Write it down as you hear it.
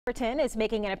Thornton is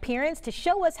making an appearance to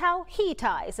show us how he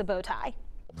ties a bow tie.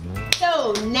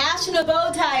 So, National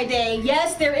Bow Tie Day.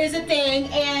 Yes, there is a thing,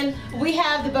 and we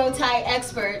have the bow tie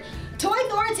expert, Toy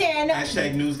Thornton.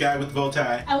 Hashtag news guy with bow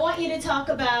tie. I want you to talk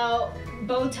about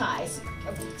bow ties.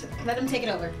 Let him take it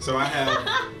over. So I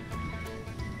have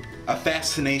a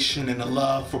fascination and a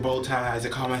love for bow ties. I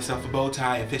call myself a bow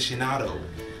tie aficionado.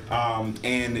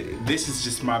 And this is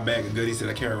just my bag of goodies that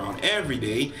I carry around every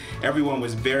day. Everyone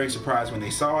was very surprised when they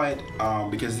saw it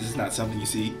because this is not something you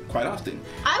see quite often.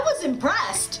 I was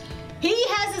impressed. He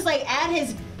has this like at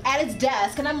his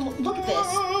desk, and I'm look at this,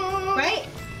 right?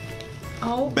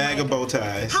 Oh, bag of bow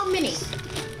ties. How many?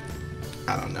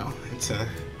 I don't know. It's a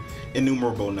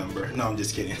innumerable number. No, I'm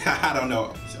just kidding. I don't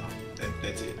know. So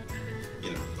that's it.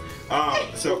 You know.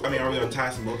 So I mean, are we gonna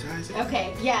tie some bow ties?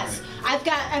 Okay. Yes. Right.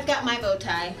 I've got my bow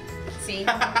tie. See,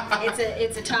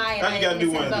 it's a tie. Now you gotta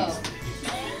do one bow. of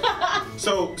these.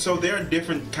 So there are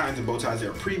different kinds of bow ties.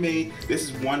 They're pre-made. This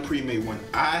is one pre-made one.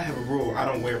 I have a rule. I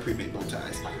don't wear pre-made bow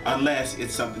ties unless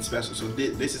it's something special. So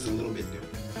this is a little bit different.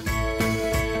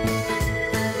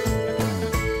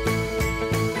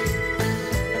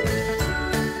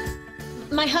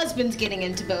 My husband's getting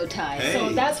into bow ties, hey. So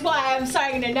that's why I'm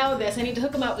starting to know this. I need to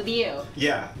hook him up with you.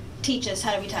 Yeah. Teach us,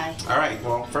 how do we tie? All right,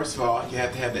 well, first of all, you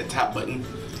have to have that top button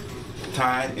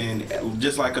tied, and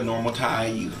just like a normal tie,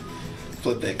 you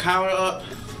flip that collar up,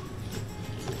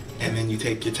 and then you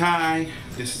take your tie.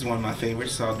 This is one of my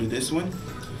favorites, so I'll do this one.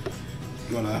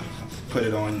 You're gonna put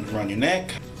it on around your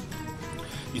neck.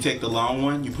 You take the long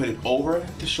one, you put it over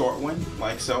the short one,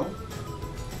 like so,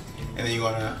 and then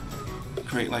you're gonna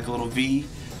create like a little V,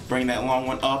 bring that long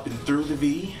one up and through the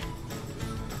V,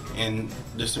 and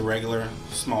just a regular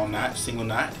small knot, single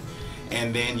knot,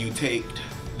 and then you take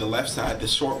the left side, the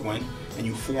short one, and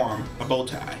you form a bow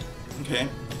tie, okay?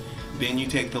 Then you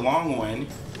take the long one,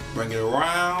 bring it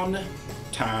around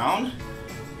town,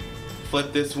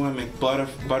 flip this one, make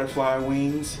butterfly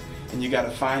wings, and you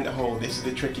gotta find a hole. This is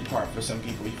the tricky part for some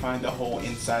people. You find the hole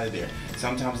inside of there.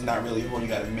 Sometimes not really a hole, you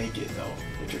gotta make it though,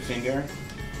 with your finger.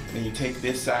 Then you take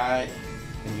this side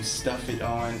and you stuff it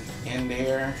on in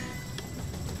there.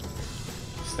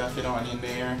 Stuff it on in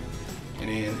there, and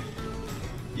then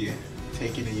you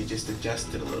take it and you just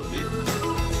adjust it a little bit.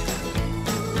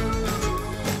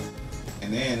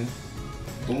 And then,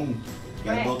 boom, you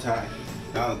got a bow tie.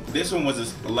 Now, this one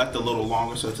was left a little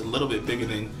longer, so it's a little bit bigger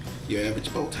than your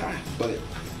average bow tie, but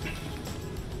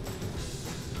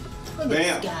look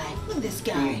at this guy. Look at this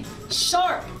guy.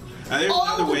 Sharp. Now, there's all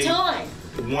another the way. time.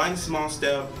 One small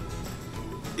step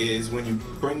is when you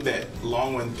bring that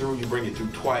long one through, you bring it through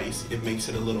twice, it makes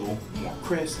it a little more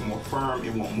crisp, more firm,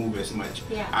 it won't move as much.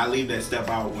 Yeah. I leave that step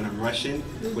out when I'm rushing,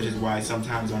 which is why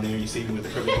sometimes on there you see me with the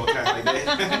curly bow tie like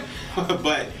that.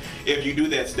 But if you do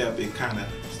that step, it kind of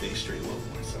stays straight a little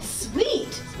more. So.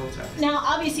 Sweet. Now,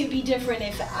 obviously, it would be different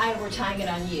if I were tying it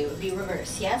on you. It would be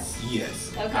reverse, yes?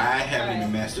 Yes. Okay. I haven't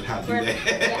even mastered how to do that.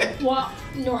 Yeah. Well,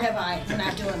 nor have I. We're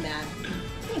not doing that.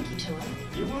 Thank you, Toy.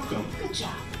 You're welcome. Good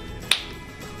job.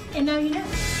 And now you know.